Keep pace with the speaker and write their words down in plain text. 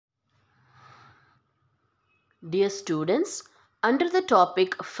Dear students, under the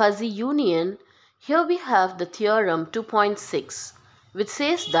topic fuzzy union, here we have the theorem 2.6, which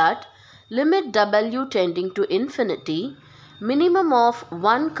says that limit w tending to infinity, minimum of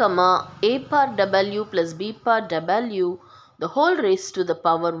 1 comma a power w plus b power w the whole raised to the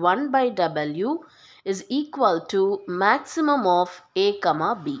power 1 by w is equal to maximum of a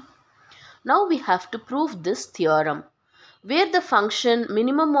comma b. Now we have to prove this theorem, where the function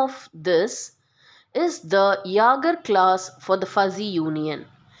minimum of this is the Jaeger class for the fuzzy union,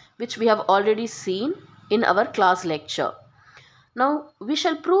 which we have already seen in our class lecture. Now we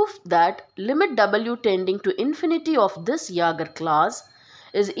shall prove that limit w tending to infinity of this Jaeger class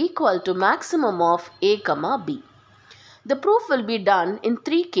is equal to maximum of a comma b. The proof will be done in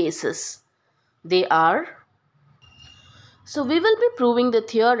three cases. They are, so we will be proving the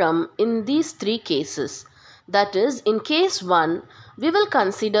theorem in these three cases. That is, in case 1, we will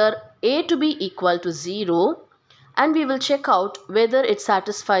consider a to be equal to 0 and we will check out whether it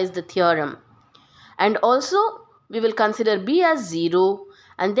satisfies the theorem. And also, we will consider b as 0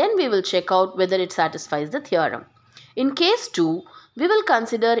 and then we will check out whether it satisfies the theorem. In case 2, we will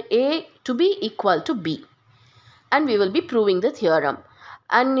consider a to be equal to b and we will be proving the theorem.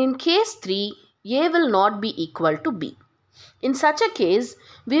 And in case 3, a will not be equal to b. In such a case,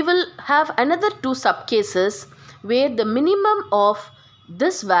 we will have another two subcases where the minimum of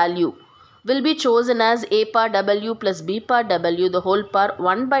this value will be chosen as a power w plus b power w the whole power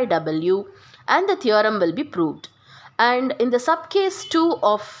 1 by w and the theorem will be proved. And in the subcase 2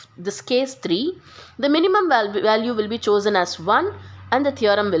 of this case 3, the minimum value will be chosen as 1 and the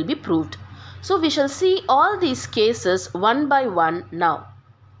theorem will be proved. So we shall see all these cases one by one now.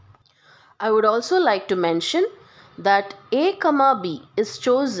 I would also like to mention that a comma b is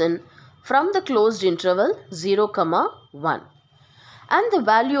chosen from the closed interval 0 comma 1 and the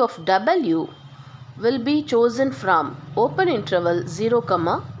value of w will be chosen from open interval 0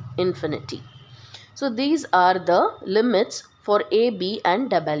 comma infinity. So these are the limits for a, b and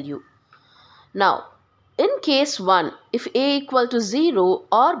w. Now in case 1, if a equal to 0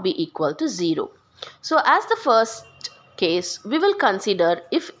 or b equal to 0. So as the first case, we will consider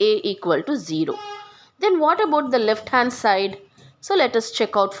if a equal to 0. Then what about the left hand side? So let us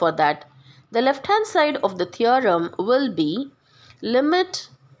check out for that. The left hand side of the theorem will be limit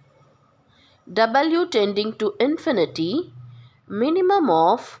w tending to infinity, minimum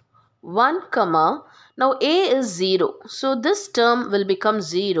of 1 comma, now a is 0. So this term will become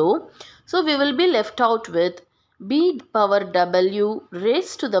 0. So we will be left out with b power w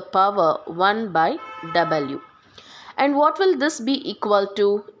raised to the power 1 by w. And what will this be equal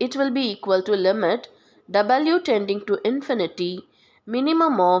to? It will be equal to limit w tending to infinity,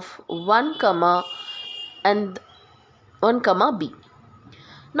 minimum of 1 comma and 1 comma b.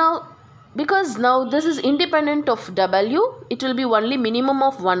 Now because now this is independent of w, it will be only minimum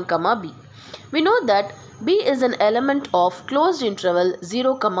of 1 comma b. We know that b is an element of closed interval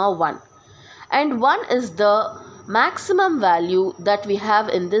 0 comma 1 and 1 is the maximum value that we have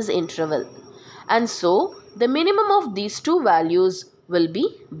in this interval, and so the minimum of these two values will be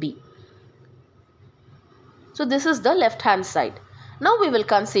b. So this is the left hand side. Now we will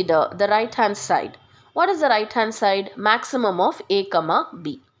consider the right hand side. What is the right hand side? Maximum of a comma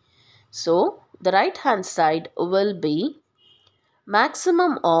b. So the right hand side will be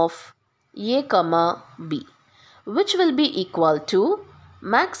maximum of a comma b, which will be equal to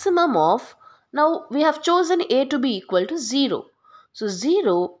maximum of, now we have chosen a to be equal to 0. So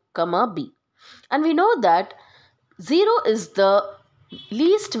 0 comma b. And we know that 0 is the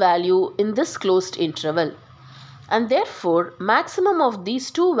least value in this closed interval. And therefore, maximum of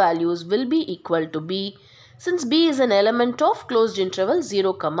these two values will be equal to b, since b is an element of closed interval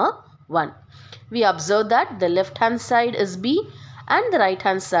 0 comma 1. We observe that the left hand side is b and the right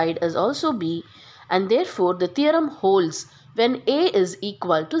hand side is also b, and therefore the theorem holds when a is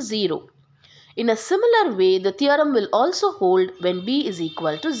equal to 0. In a similar way, the theorem will also hold when b is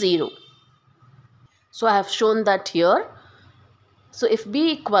equal to 0. So I have shown that here. So if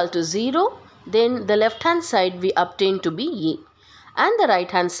b equal to 0, then the left hand side we obtain to be a and the right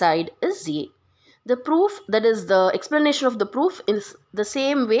hand side is a. The proof, that is the explanation of the proof, is the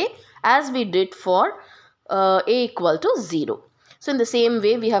same way as we did for a equal to 0. So in the same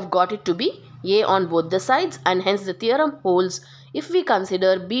way we have got it to be a on both the sides, and hence the theorem holds if we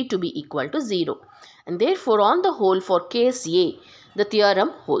consider b to be equal to 0. And therefore on the whole for case a, the theorem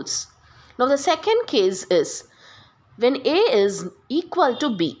holds. Now the second case is when a is equal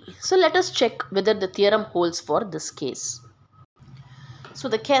to b. So let us check whether the theorem holds for this case. So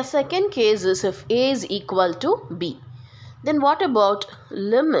the second case is if a is equal to b. Then what about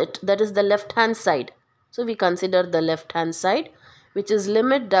limit, that is the left hand side? So we consider the left hand side, which is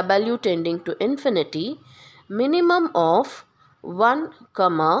limit w tending to infinity, minimum of 1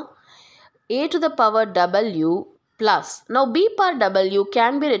 comma a to the power w plus. Now b power w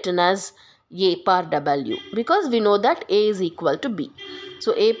can be written as a power w because we know that a is equal to b.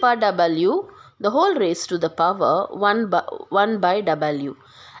 So a power w the whole raised to the power 1 by w,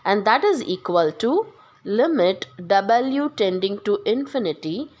 and that is equal to limit w tending to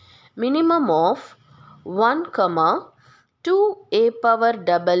infinity, minimum of 1 comma 2a power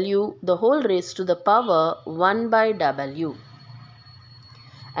w the whole raised to the power 1 by w.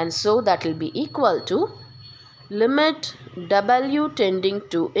 And so that will be equal to limit w tending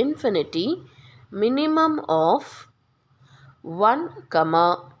to infinity, minimum of 1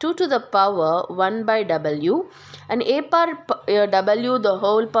 comma 2 to the power 1 by w, and a power w the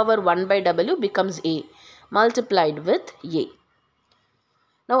whole power 1 by w becomes a multiplied with a.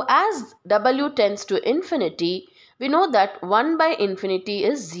 Now as w tends to infinity, we know that 1 by infinity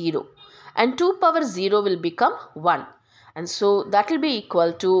is 0 and 2 power 0 will become 1, and so that will be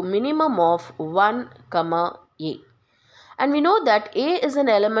equal to minimum of 1 comma a. And we know that a is an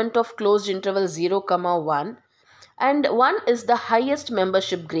element of closed interval 0 comma 1, and 1 is the highest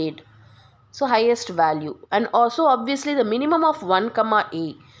membership grade, so highest value, and also obviously the minimum of 1 comma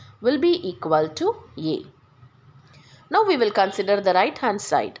a will be equal to a. Now we will consider the right hand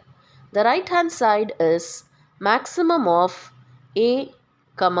side. The right hand side is maximum of a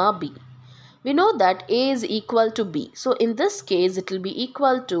comma b. We know that a is equal to b, so in this case it will be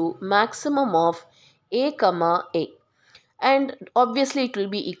equal to maximum of a comma a, and obviously it will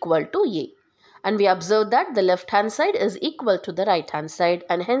be equal to a. And we observe that the left hand side is equal to the right hand side,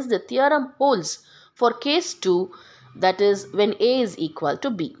 and hence the theorem holds for case 2, that is when a is equal to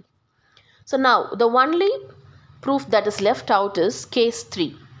b. So now the only proof that is left out is case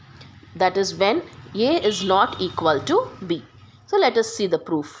 3, that is when a is not equal to b. So let us see the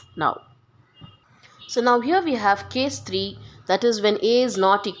proof now. So now here we have case 3, that is when a is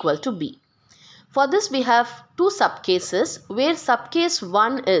not equal to b. For this we have two subcases, where subcase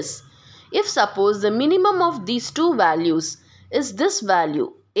 1 is if suppose the minimum of these two values is this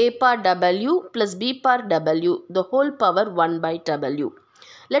value a power w plus b power w the whole power 1 by w.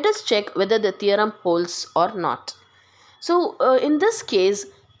 Let us check whether the theorem holds or not. So in this case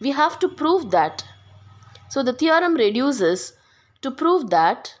we have to prove that. So the theorem reduces to prove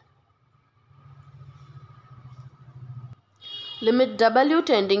that limit w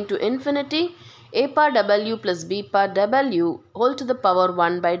tending to infinity, a power w plus b power w whole to the power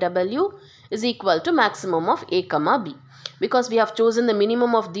 1 by w is equal to maximum of a comma b, because we have chosen the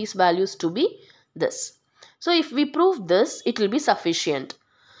minimum of these values to be this. So if we prove this, it will be sufficient.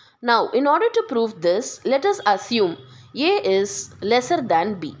 Now in order to prove this, let us assume a is lesser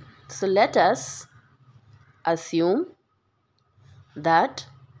than b. So let us assume that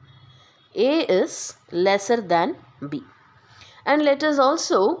a is lesser than b, and let us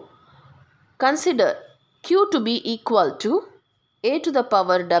also consider q to be equal to a to the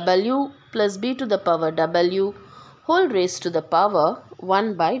power w plus b to the power w whole raised to the power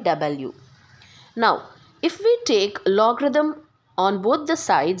 1 by w. Now if we take logarithm on both the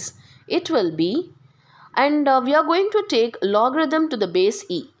sides, it will be, and we are going to take logarithm to the base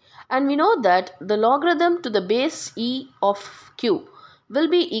e, and we know that the logarithm to the base e of q will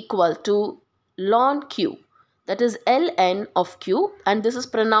be equal to ln q, that is ln of q, and this is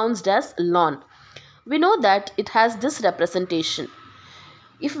pronounced as ln. We know that it has this representation.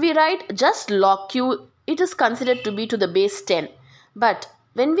 If we write just log q, it is considered to be to the base 10, but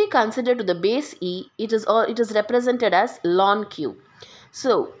when we consider to the base e, it is represented as ln q.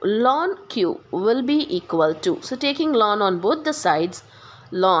 So ln q will be equal to, so taking ln on both the sides,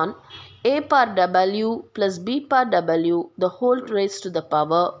 ln a power w plus b power w the whole raised to the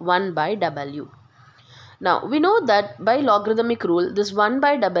power 1 by w. Now we know that by logarithmic rule this 1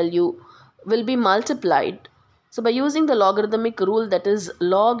 by w will be multiplied. So by using the logarithmic rule, that is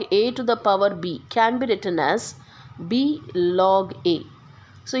log a to the power b can be written as b log a.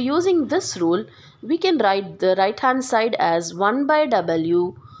 So using this rule, we can write the right hand side as 1 by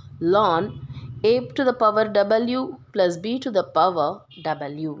w ln a to the power w plus b to the power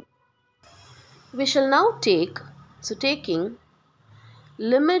w. We shall now taking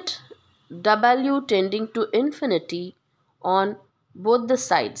limit w tending to infinity on both the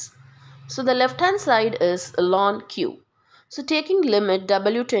sides. So the left hand side is ln q. So taking limit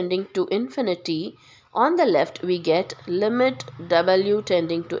w tending to infinity, on the left we get limit w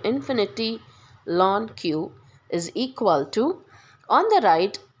tending to infinity ln q is equal to, on the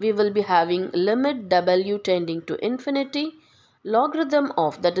right we will be having limit w tending to infinity logarithm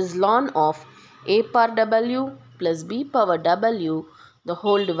of, that is ln of a power w plus b power w the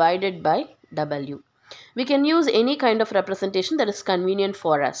whole divided by w. We can use any kind of representation that is convenient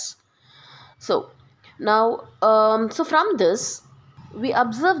for us. So now, so from this, we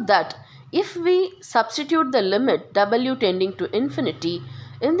observe that if we substitute the limit w tending to infinity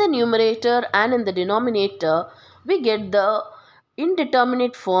in the numerator and in the denominator, we get the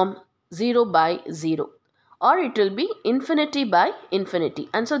indeterminate form 0 by 0, or it will be infinity by infinity,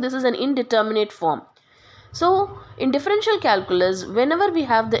 and so this is an indeterminate form. So in differential calculus, whenever we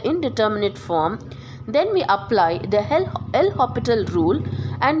have the indeterminate form, then we apply the L'Hopital rule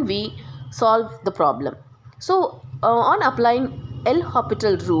and we solve the problem. So on applying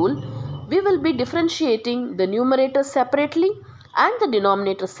L'Hopital rule, we will be differentiating the numerator separately and the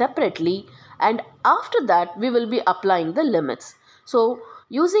denominator separately, and after that we will be applying the limits. So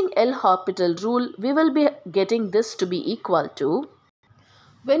using L'Hopital rule, we will be getting this to be equal to,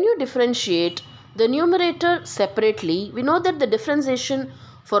 when you differentiate the numerator separately, we know that the differentiation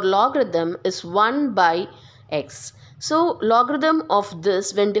for logarithm is 1 by x. So logarithm of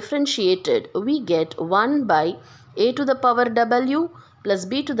this, when differentiated, we get 1 by a to the power w plus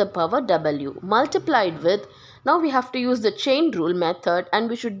b to the power w multiplied with, now we have to use the chain rule method and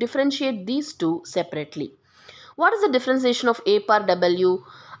we should differentiate these two separately. What is the differentiation of a power w?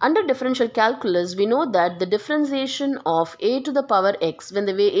 Under differential calculus, we know that the differentiation of a to the power x, when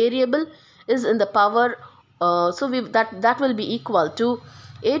the variable is in the power, that will be equal to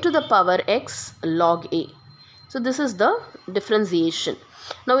a to the power x log a. So this is the differentiation.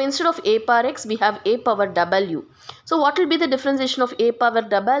 Now instead of a power x, we have a power w. So what will be the differentiation of a power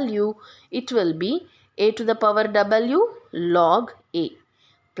w? It will be a to the power w log a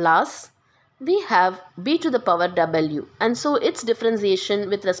plus we have b to the power w, and so its differentiation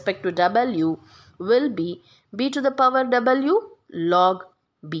with respect to w will be b to the power w log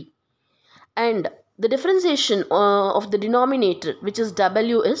b, and the differentiation of the denominator, which is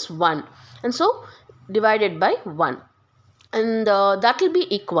w, is 1, and so divided by 1, and that will be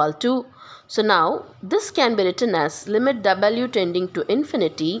equal to, so now this can be written as limit w tending to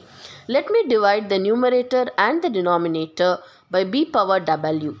infinity. Let me divide the numerator and the denominator by b power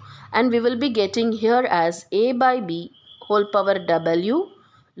w, and we will be getting here as a by b whole power w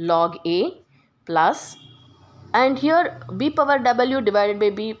log a plus, and here b power w divided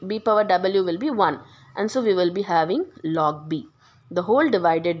by b power w will be 1, and so we will be having log b. The whole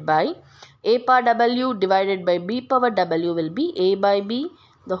divided by a power w divided by b power w will be a by b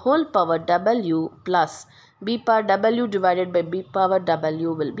the whole power w plus b power w divided by b power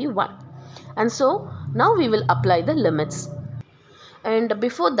w will be 1. And so now we will apply the limits. And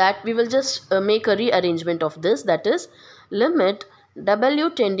before that, we will just make a rearrangement of this, that is limit w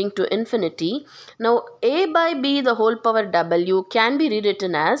tending to infinity. Now a by b the whole power w can be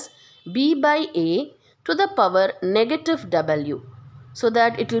rewritten as b by a to the power negative w, so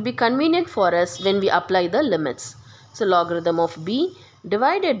that it will be convenient for us when we apply the limits. So logarithm of b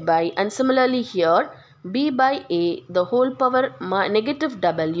divided by, and similarly here b by a the whole power negative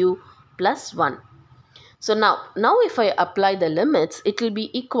w plus 1. So now if I apply the limits, it will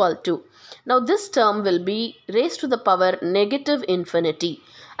be equal to, now this term will be raised to the power negative infinity,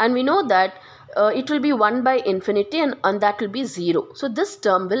 and we know that it will be 1 by infinity, and that will be 0. So this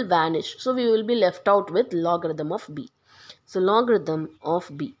term will vanish. So we will be left out with logarithm of b. So logarithm of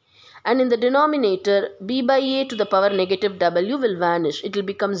b. And in the denominator, b by a to the power negative w will vanish. It will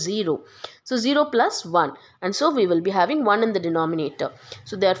become 0. So 0 plus 1. And so we will be having 1 in the denominator.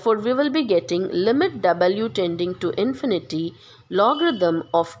 So therefore we will be getting limit w tending to infinity logarithm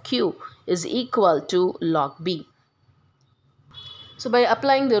of q is equal to log b. So by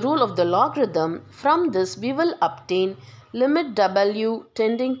applying the rule of the logarithm, from this we will obtain limit w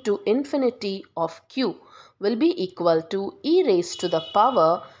tending to infinity of q will be equal to e raised to the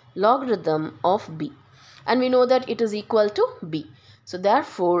power logarithm of b, and we know that it is equal to b. So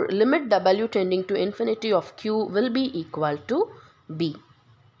therefore limit w tending to infinity of q will be equal to b.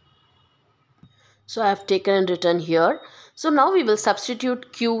 So I have taken and written here. So now we will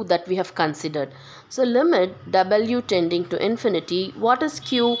substitute q that we have considered. So limit w tending to infinity, what is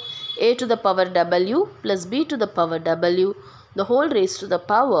q? A to the power w plus b to the power w the whole raised to the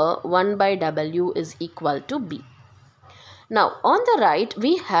power 1 by w is equal to b. Now on the right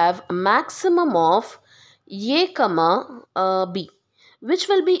we have maximum of a comma b, which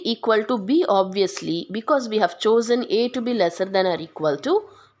will be equal to b obviously, because we have chosen a to be lesser than or equal to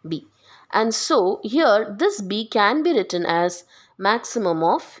b. And so here this b can be written as maximum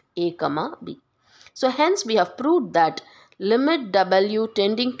of a comma b. So hence we have proved that limit w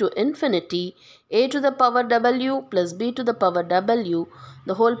tending to infinity a to the power w plus b to the power w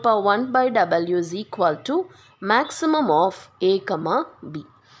the whole power 1 by w is equal to maximum of a comma b.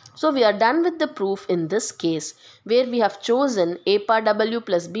 So we are done with the proof in this case, where we have chosen a power w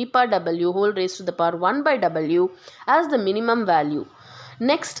plus b power w whole raised to the power 1 by w as the minimum value.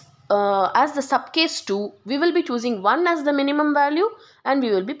 Next, as the subcase 2, we will be choosing 1 as the minimum value and we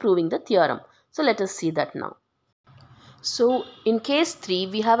will be proving the theorem. So let us see that now. So in case 3,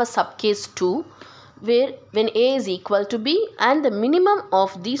 we have a subcase 2, where when a is equal to b and the minimum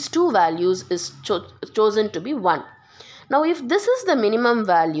of these two values is chosen to be 1. Now if this is the minimum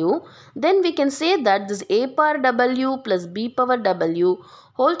value, then we can say that this a power w plus b power w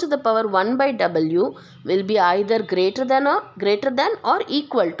whole to the power 1 by w will be either greater than or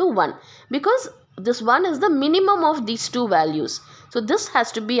equal to 1, because this 1 is the minimum of these two values. So this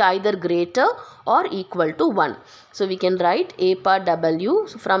has to be either greater or equal to 1. So we can write a power w.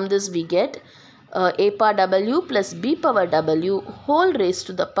 So from this we get a power w plus b power w whole raised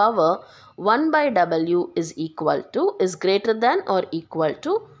to the power 1 by w is greater than or equal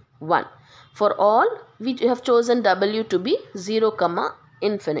to 1. For all, we have chosen w to be 0,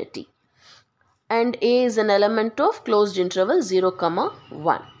 infinity. And a is an element of closed interval 0,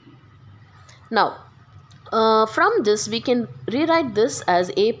 1. Now, from this we can rewrite this as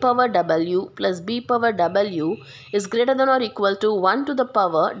a power w plus b power w is greater than or equal to 1 to the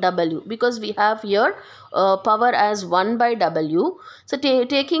power w, because we have here power as 1 by w. So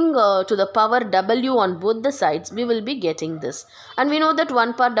taking to the power w on both the sides, we will be getting this, and we know that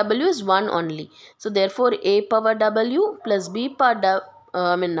 1 power w is 1 only. So therefore a power w plus b power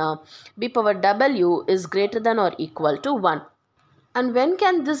b power w is greater than or equal to 1. And when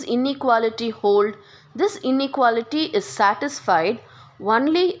can this inequality hold? This inequality is satisfied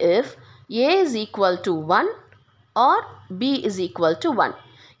only if a is equal to 1 or b is equal to 1.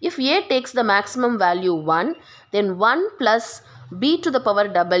 If a takes the maximum value 1, then 1 plus b to the power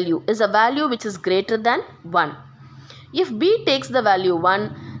w is a value which is greater than 1. If b takes the value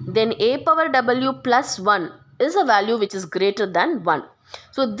 1, then a power w plus 1 is a value which is greater than 1.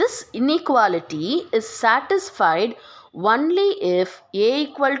 So this inequality is satisfied only if a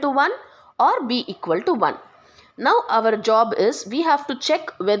equal to 1 or b equal to 1. Now our job is, we have to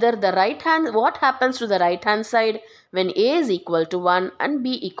check whether what happens to the right hand side when a is equal to 1 and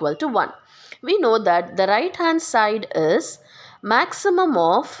b equal to 1. We know that the right hand side is maximum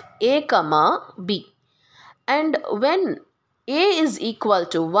of a comma b, and when a is equal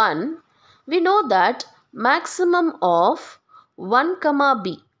to 1, we know that maximum of 1 comma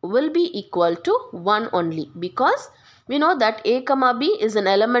b will be equal to 1 only, because we know that a comma b is an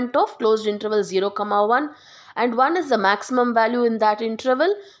element of closed interval 0, 1, and 1 is the maximum value in that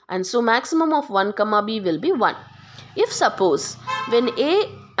interval, and so maximum of 1 comma b will be 1. If suppose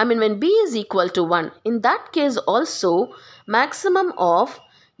when b is equal to 1, in that case also maximum of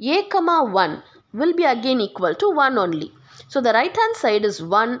a comma 1 will be again equal to 1 only. So the right hand side is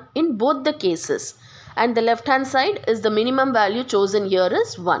 1 in both the cases, and the left hand side is the minimum value chosen here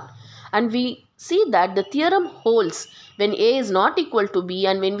is 1. And we see that the theorem holds when a is not equal to b,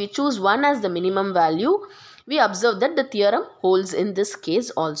 and when we choose 1 as the minimum value, we observe that the theorem holds in this case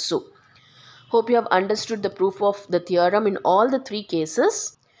also. Hope you have understood the proof of the theorem in all the three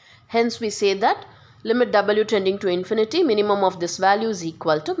cases. Hence we say that limit w tending to infinity, minimum of this value is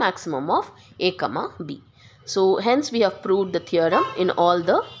equal to maximum of a comma b. So hence we have proved the theorem in all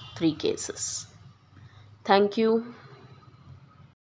the three cases. Thank you.